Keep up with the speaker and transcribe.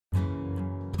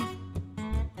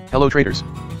Hello traders.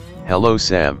 Hello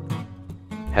Sam.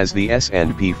 Has the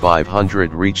S&P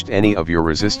 500 reached any of your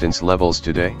resistance levels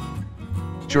today?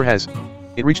 Sure has.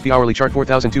 It reached the hourly chart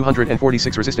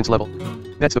 4,246 resistance level.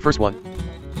 That's the first one.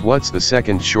 What's the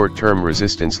second short-term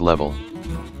resistance level?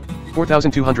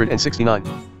 4,269.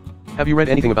 Have you read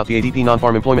anything about the ADP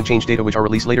non-farm employment change data which are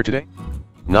released later today?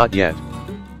 Not yet.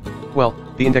 Well,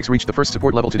 the index reached the first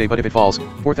support level today, but if it falls,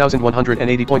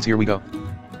 4,180 points, here we go.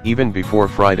 Even before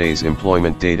Friday's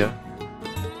employment data?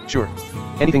 Sure.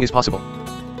 Anything is possible.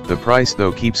 The price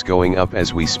though keeps going up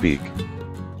as we speak.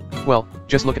 Well,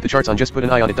 just look at the charts on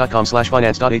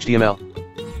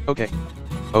justputaneye.com/finance.html.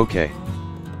 Okay.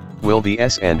 Will the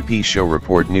S&P Show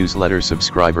report newsletter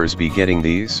subscribers be getting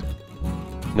these?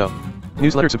 No.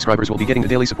 Newsletter subscribers will be getting the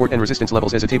daily support and resistance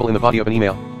levels as a table in the body of an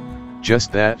email.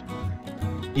 Just that?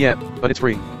 Yeah, but it's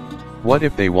free. What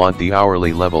if they want the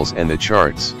hourly levels and the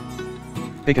charts?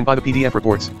 They can buy the PDF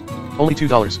reports. Only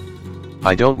 $2.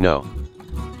 I don't know.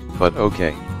 But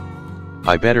okay.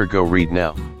 I better go read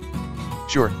now.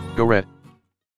 Sure, go read.